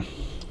Middlesbrough.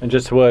 And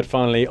just a word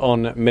finally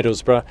on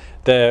Middlesbrough.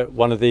 They're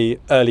one of the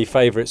early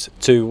favourites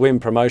to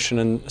win promotion,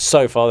 and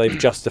so far they've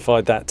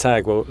justified that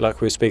tag. Well, like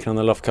we were speaking on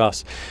the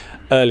Loftcast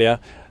earlier,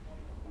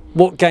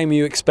 what game are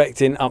you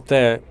expecting up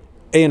there?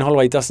 Ian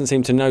Holloway doesn't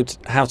seem to know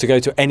how to go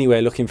to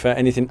anywhere looking for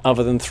anything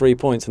other than 3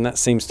 points, and that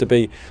seems to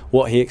be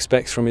what he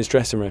expects from his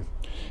dressing room.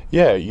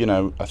 Yeah,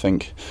 I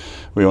think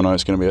we all know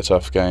it's going to be a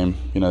tough game.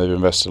 They've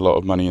invested a lot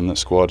of money in the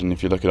squad, and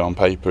if you look at it on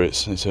paper,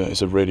 it's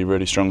a really,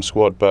 really strong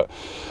squad. But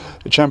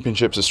the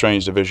Championship's a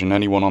strange division.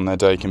 Anyone on their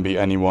day can beat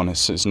anyone.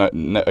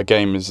 A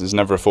game is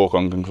never a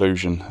foregone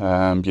conclusion.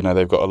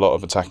 They've got a lot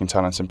of attacking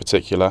talents in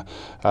particular.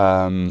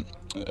 So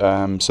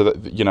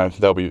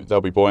that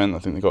they'll be buoyant. I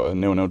think they've got a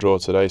 0-0 draw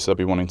today, so they'll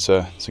be wanting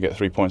to get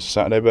 3 points for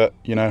Saturday. But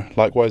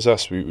likewise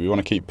us, we want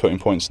to keep putting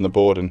points on the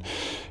board, and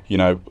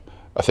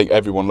I think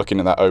everyone looking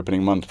at that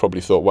opening month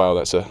probably thought, wow,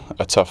 that's a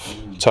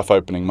tough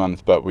opening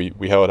month. But we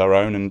held our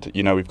own, and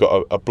we've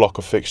got a block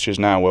of fixtures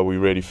now where we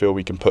really feel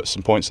we can put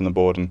some points on the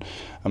board, and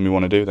we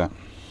want to do that.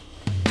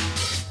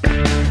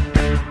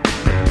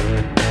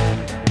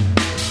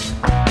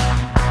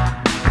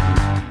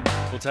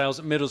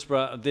 Tales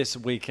Middlesbrough this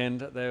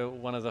weekend. They're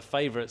one of the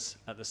favourites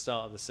at the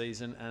start of the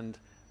season, and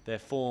their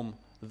form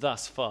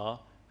thus far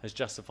has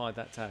justified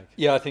that tag.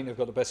 Yeah, I think they've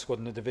got the best squad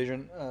in the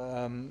division.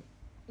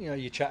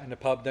 You chat in the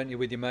pub, don't you,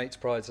 with your mates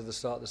prior to the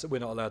start. We're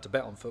not allowed to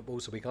bet on football,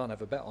 so we can't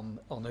have a bet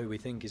on who we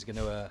think is going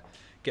to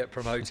get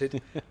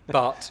promoted.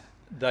 But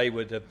they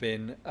would have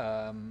been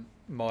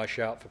my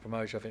shout for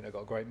promotion. I think they've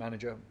got a great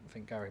manager. I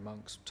think Gary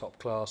Monk's top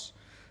class.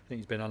 I think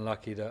he's been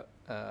unlucky that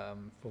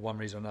for one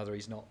reason or another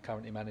he's not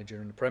currently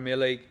manager in the Premier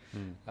League,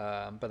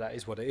 but that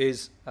is what it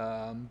is.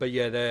 But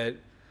yeah,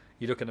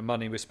 you look at the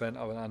money we spent.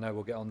 I know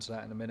we'll get on to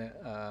that in a minute.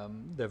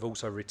 They've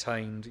also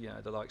retained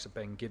the likes of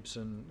Ben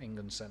Gibson,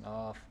 England centre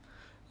half,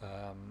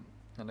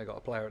 and they've got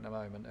a player at the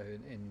moment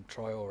in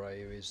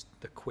Traore who is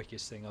the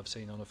quickest thing I've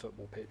seen on a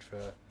football pitch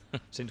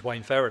since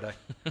Wayne Faraday.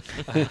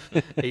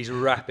 He's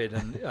rapid,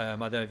 and I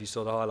don't know if you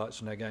saw the highlights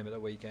from their game at the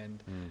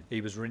weekend. He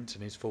was rinsing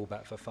his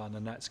fullback for fun,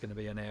 and that's going to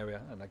be an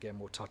area, and again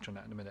we'll touch on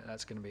that in a minute,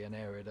 that's going to be an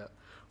area that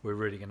we're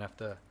really going to have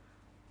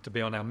to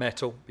be on our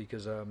mettle,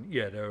 because they're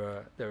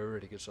a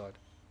really good side.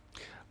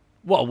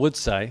 What I would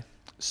say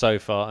so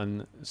far,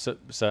 and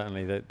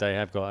certainly that they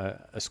have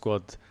got a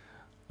squad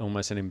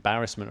almost an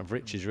embarrassment of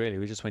riches,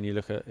 really. Just when you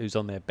look at who's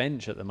on their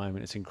bench at the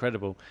moment, it's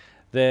incredible.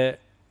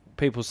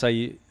 People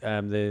say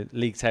the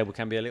league table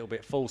can be a little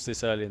bit false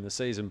this early in the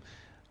season,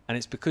 and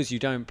it's because you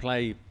don't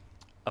play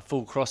a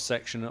full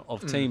cross-section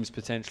of teams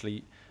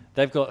potentially.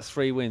 They've got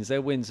 3 wins.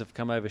 Their wins have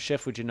come over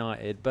Sheffield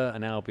United,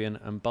 Burton Albion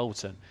and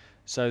Bolton.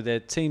 So they're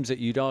teams that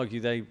you'd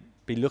argue they'd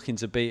be looking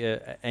to beat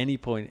at any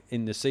point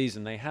in the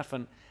season. They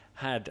haven't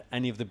had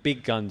any of the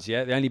big guns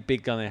yet. The only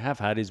big gun they have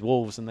had is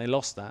Wolves, and they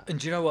lost that. And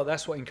do you know what?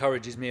 That's what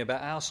encourages me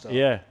about our start.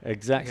 Yeah,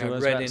 exactly.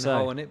 Reading,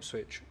 Hull and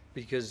Ipswich,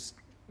 because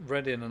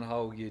Reading and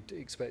Hull you'd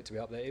expect to be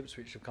up there.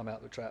 Ipswich have come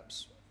out the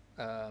traps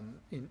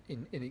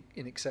in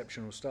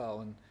exceptional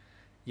style, and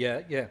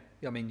yeah.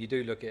 I mean, you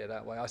do look at it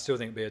that way. I still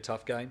think it'd be a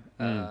tough game.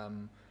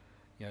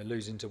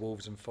 Losing to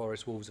Wolves and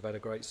Forest. Wolves have had a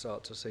great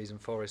start to the season.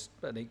 Forest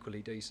an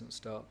equally decent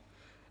start.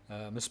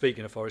 And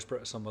speaking of Forest,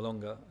 Brett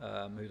Sommalonga,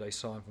 who they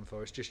signed from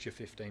Forest, just your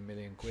 15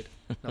 million quid,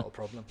 not a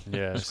problem.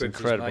 Yeah, it's an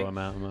incredible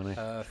amount of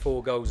money.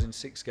 4 goals in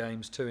 6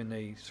 games, 2 in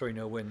the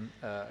 3-0 win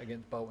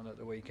against Bolton at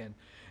the weekend.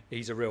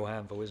 He's a real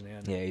handful, isn't he,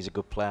 Andy? Yeah, he's a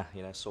good player.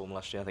 Saw him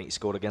last year. I think he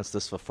scored against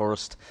us for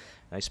Forest.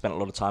 He spent a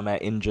lot of time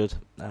out injured.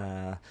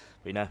 But,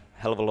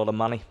 hell of a lot of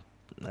money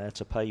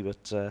to pay.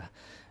 But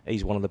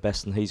he's one of the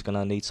best, and he's going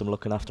to need some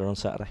looking after on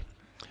Saturday.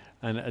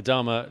 And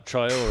Adama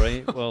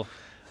Traore, well,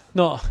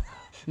 not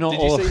Not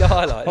Did you see the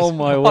highlights? Oh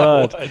my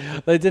word!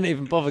 They didn't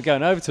even bother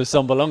going over to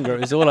Assombalonga. It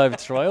was all over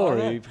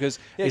Traore because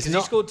he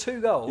scored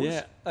 2 goals.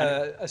 Yeah,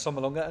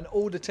 Assombalonga, and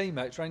all the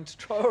teammates ran to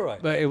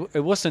Traore. But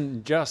it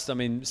wasn't just. I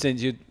mean,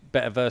 since you're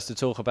better versed to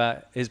talk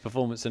about his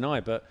performance than I,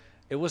 but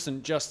it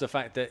wasn't just the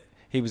fact that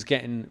he was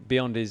getting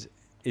beyond his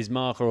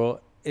marker, or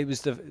it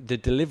was the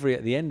delivery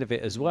at the end of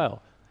it as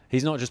well.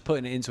 He's not just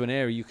putting it into an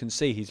area you can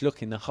see. He's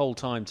looking the whole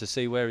time to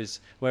see where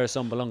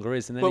Assombalonga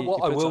is, and then. But he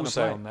what I puts will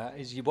say play. on that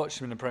is, you watched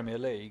him in the Premier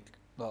League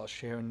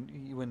last year, and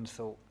you wouldn't have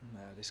thought, no,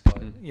 this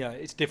guy.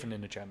 It's different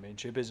in the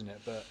Championship, isn't it?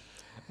 But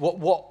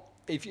what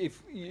if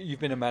you've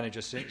been a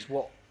manager since,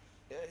 what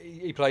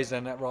he plays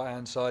down that right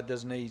hand side,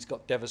 doesn't he? He's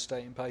got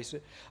devastating pace.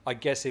 I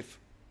guess if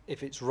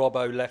it's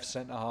Robbo left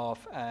centre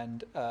half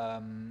and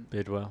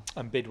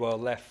Bidwell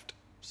left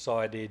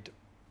sided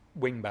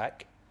wing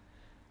back,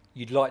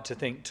 you'd like to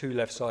think 2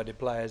 left-sided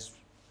players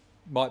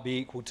might be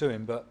equal to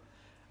him, but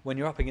when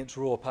you're up against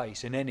raw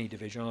pace in any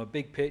division on a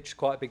big pitch,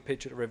 quite a big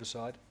pitch at the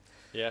Riverside,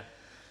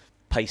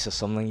 pace is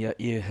something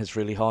is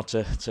really hard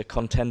to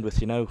contend with.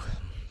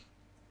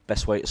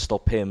 Best way to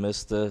stop him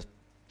is to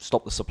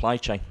stop the supply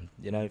chain.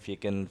 If you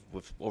can,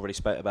 we've already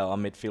spoke about our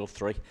midfield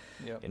 3.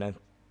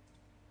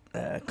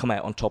 Come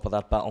out on top of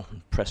that battle,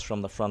 press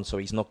from the front, so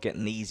he's not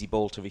getting the easy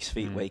ball to his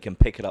feet where he can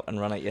pick it up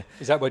and run at you.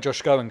 Is that where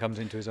Josh Scowen comes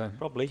into his own?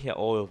 Probably, yeah.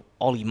 Or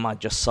he might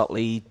just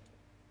subtly,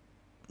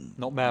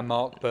 not man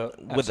mark, but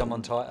have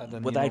someone tighter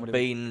than without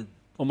being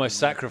almost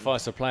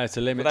sacrifice a player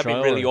to limit. Without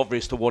being really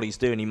obvious to what he's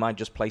doing, he might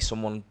just play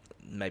someone,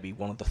 maybe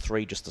one of the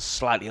 3, just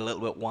a little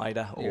bit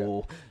wider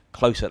or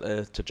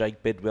closer to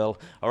Jake Bidwell,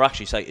 or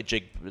actually say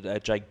to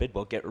Jake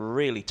Bidwell, get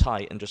really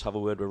tight and just have a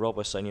word with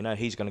Robert saying,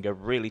 he's going to go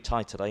really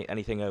tight today.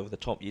 Anything over the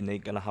top, you're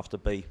going to have to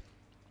be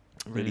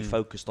really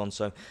focused on.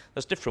 So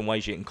there's different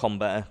ways you can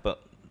combat it,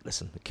 but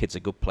listen, the kid's a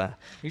good player.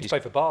 He used to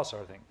play for Barca,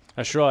 I think.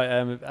 That's right.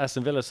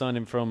 Aston Villa signed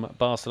him from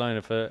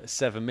Barcelona for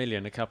 $7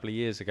 million a couple of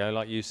years ago.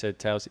 Like you said,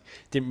 Tales, it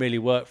didn't really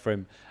work for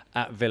him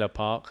at Villa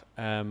Park.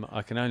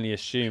 I can only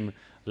assume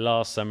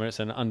last summer, it's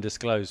an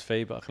undisclosed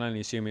fee, but I can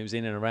only assume it was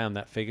in and around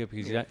that figure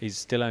because he's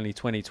still only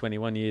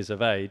 21 years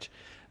of age.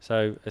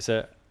 So it's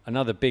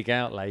another big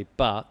outlay,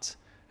 but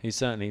he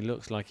certainly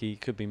looks like he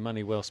could be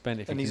money well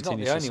spent if he continues to supply.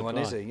 And he's not the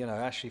only one, is he?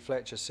 Ashley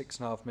Fletcher,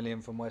 $6.5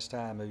 million from West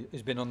Ham,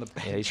 who's been on the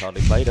bench. Yeah, he's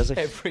hardly played, has he?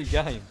 Every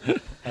game.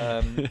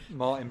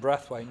 Martin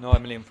Brathwaite,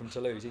 $9 million from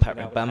Toulouse.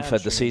 Patrick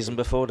Bamford the season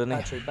before, didn't he?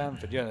 Patrick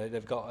Bamford,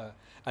 they've got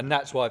and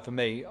that's why for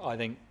me, I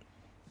think,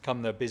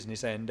 come the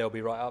business end, they'll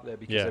be right up there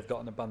because they've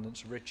got an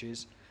abundance of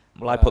riches.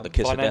 Well, I put the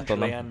kiss of death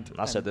on them.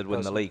 I said they'd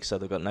win the league, so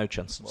they've got no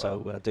chance. Well,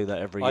 so I do that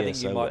every year. I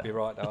think you might be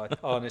right, though. I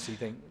honestly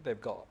think they've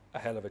got a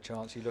hell of a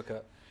chance. You look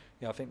at,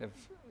 I think they've,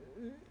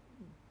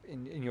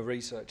 in your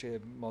research here,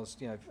 Moz,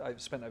 I've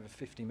spent over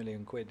 50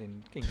 million quid,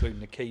 including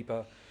the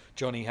keeper,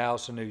 Johnny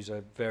Howson, who's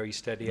a very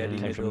steady Eddie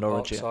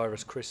middle,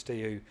 Cyrus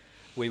Christie, who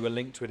we were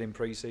linked with in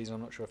pre-season.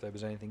 I'm not sure if there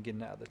was anything in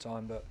that at the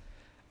time, but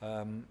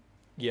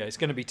it's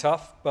going to be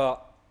tough,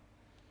 but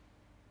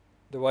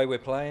the way we're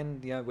playing,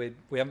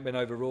 we haven't been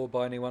overawed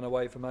by anyone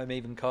away from home.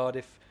 Even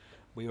Cardiff,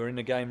 we were in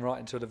the game right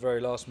until the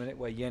very last minute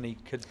where Yenny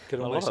could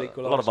almost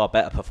equalise. A lot of our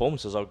better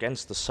performances are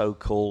against the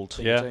so-called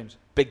teams.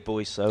 Big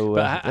boys. So,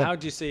 but how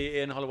do you see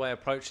Ian Holloway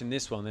approaching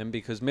this one then?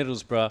 Because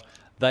Middlesbrough,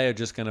 they are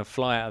just going to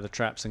fly out of the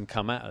traps and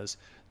come at us.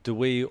 Do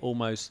we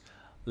almost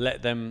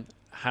let them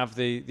have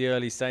the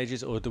early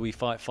stages, or do we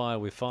fight fire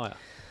with fire?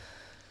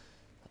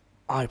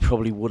 I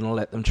probably wouldn't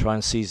let them try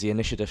and seize the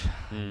initiative.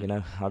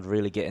 I'd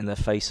really get in their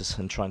faces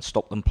and try and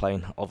stop them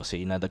playing.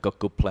 Obviously, they've got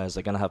good players.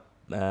 They're going to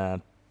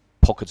have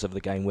pockets of the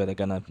game where they're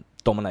going to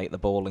dominate the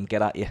ball and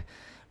get at you.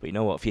 But you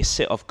know what? If you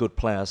sit off good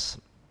players,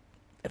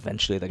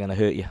 eventually they're going to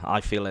hurt you. I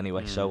feel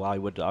anyway. So I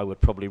would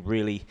probably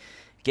really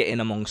get in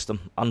amongst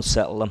them,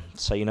 unsettle them.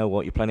 Say, you know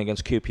what? You're playing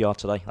against QPR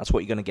today. That's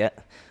what you're going to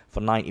get for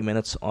 90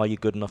 minutes. Are you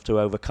good enough to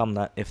overcome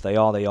that? If they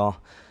are, they are.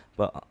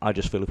 But I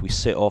just feel if we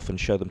sit off and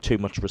show them too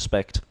much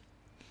respect,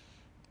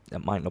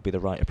 that might not be the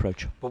right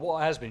approach. But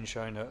what has been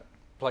shown at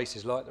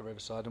places like the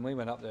Riverside, and we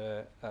went up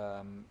there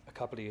a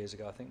couple of years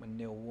ago, I think when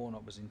Neil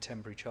Warnock was in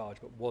temporary charge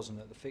but wasn't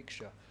at the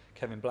fixture.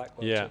 Kevin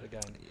Blackwell was at the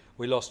game.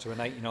 We lost to an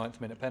 89th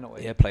minute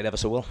penalty. Yeah, played ever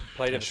so well.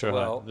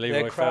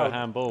 Leroy Fair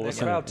handball. Their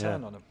crowd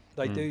turn on them.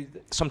 They do.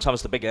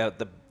 Sometimes the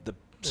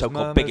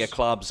so-called bigger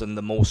clubs and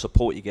the more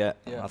support you get,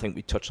 I think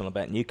we touched on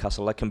about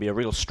Newcastle, that can be a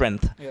real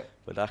strength,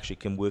 but actually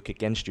can work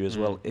against you as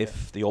well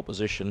if the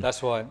opposition...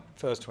 That's why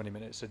first 20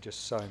 minutes are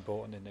just so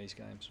important in these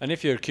games. And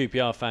if you're a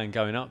QPR fan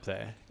going up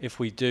there, if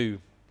we do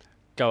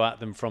go at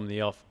them from the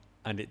off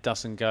and it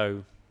doesn't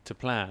go to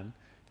plan,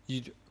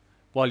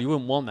 while you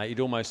wouldn't want that, you'd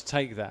almost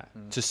take that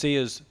to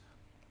see us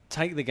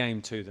take the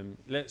game to them.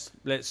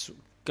 Let's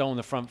go on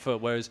the front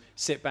foot, whereas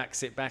sit back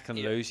and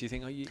lose. You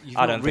think you've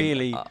not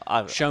really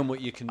shown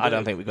what you can do. I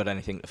don't think we've got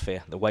anything to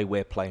fear. The way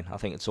we're playing, I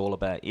think it's all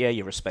about,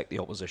 you respect the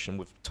opposition.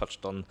 We've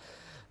touched on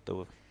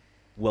the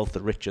wealth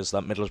of riches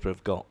that Middlesbrough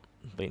have got.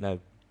 But,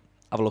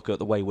 have a look at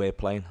the way we're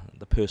playing,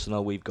 the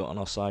personnel we've got on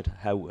our side,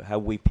 how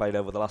we played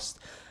over the last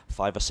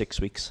 5 or 6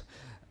 weeks,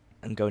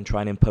 and go and try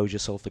and impose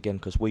yourself again,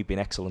 because we've been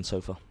excellent so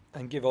far.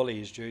 And give Ollie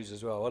his dues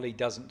as well. Ollie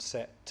doesn't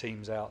set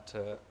teams out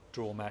to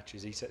draw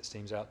matches. He sets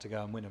teams out to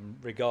go and win them,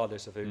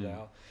 regardless of who they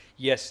are.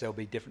 Yes, there'll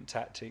be different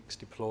tactics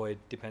deployed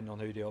depending on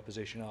who the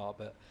opposition are,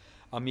 but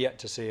I'm yet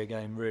to see a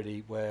game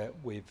really where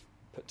we've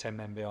put 10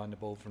 men behind the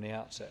ball from the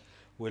outset.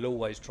 We'll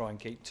always try and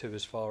keep 2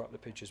 as far up the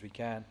pitch as we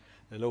can.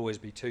 There'll always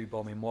be 2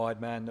 bombing wide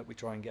man that we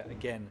try and get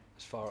again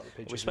as far up the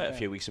pitch as we can. We spoke a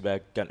few weeks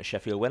about going to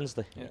Sheffield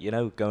Wednesday,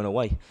 going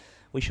away.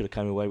 We should have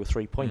come away with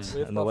 3 points.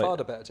 We're by far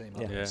the better team.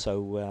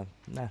 So and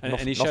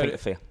he nothing to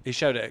fear. He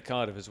showed it at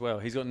Cardiff as well.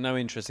 He's got no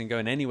interest in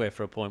going anywhere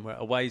for a point. We're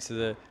away to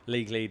the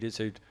league leaders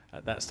who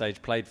at that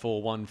stage played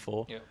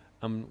 4-1-4. Yeah.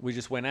 We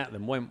just went at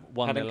them, went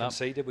 1-0 Hadn't up.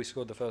 conceded, we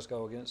scored the first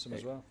goal against them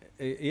as well.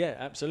 Yeah,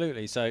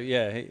 absolutely. So,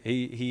 yeah,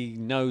 he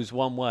knows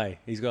one way.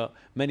 He's got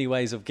many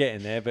ways of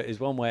getting there, but his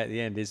one way at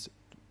the end is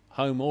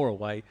home or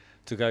away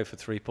to go for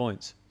 3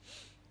 points.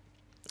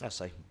 I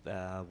say,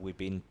 we've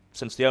been,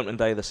 since the opening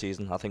day of the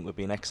season, I think we've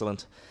been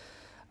excellent.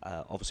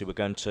 Obviously, we're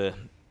going to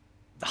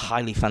the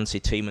highly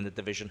fancied team in the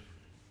division.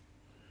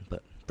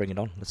 But bring it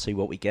on. Let's see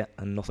what we get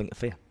and nothing to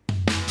fear.